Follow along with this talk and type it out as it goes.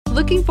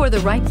Looking for the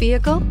right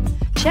vehicle?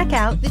 Check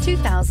out the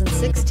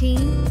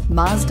 2016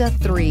 Mazda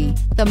 3.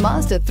 The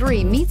Mazda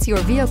 3 meets your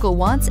vehicle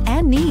wants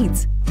and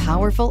needs.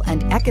 Powerful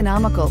and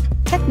economical,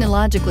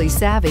 technologically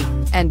savvy,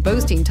 and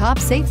boasting top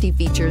safety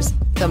features,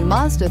 the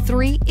Mazda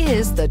 3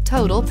 is the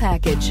total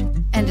package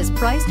and is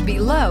priced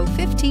below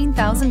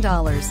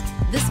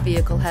 $15,000. This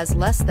vehicle has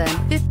less than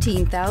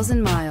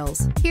 15,000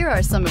 miles. Here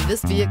are some of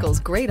this vehicle's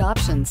great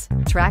options: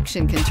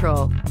 traction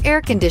control,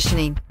 air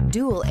conditioning,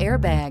 dual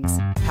airbags,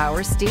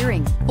 power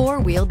steering,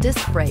 four-wheel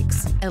disc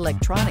brakes,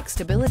 electronic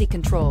stability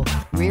control,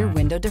 rear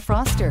window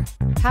defroster,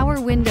 power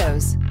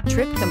windows,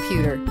 trip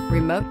computer,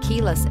 remote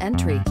keyless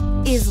entry.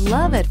 Is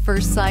love at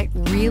first sight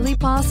really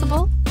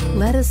possible?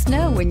 Let us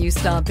know when you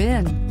stop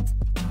in.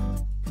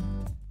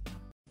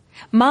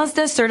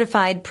 Mazda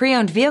certified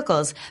pre-owned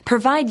vehicles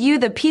provide you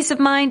the peace of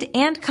mind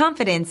and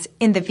confidence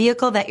in the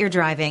vehicle that you're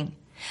driving.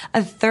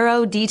 A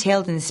thorough,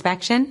 detailed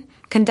inspection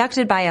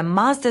conducted by a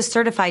Mazda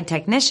certified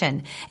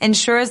technician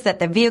ensures that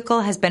the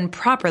vehicle has been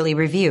properly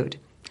reviewed.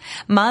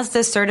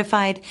 Mazda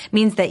certified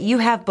means that you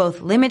have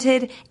both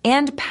limited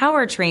and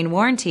Powertrain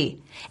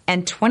warranty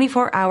and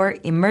 24-hour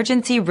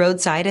emergency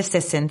roadside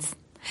assistance.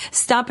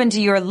 Stop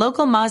into your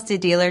local Mazda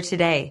dealer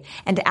today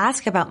and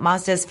ask about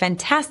Mazda's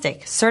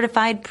fantastic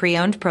certified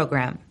pre-owned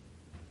program.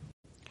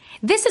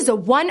 This is a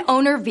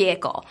one-owner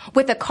vehicle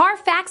with a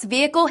CARFAX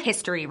Vehicle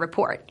History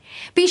Report.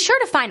 Be sure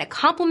to find a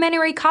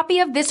complimentary copy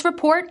of this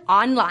report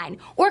online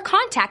or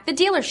contact the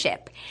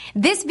dealership.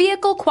 This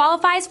vehicle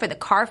qualifies for the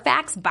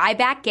CARFAX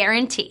Buyback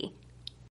Guarantee.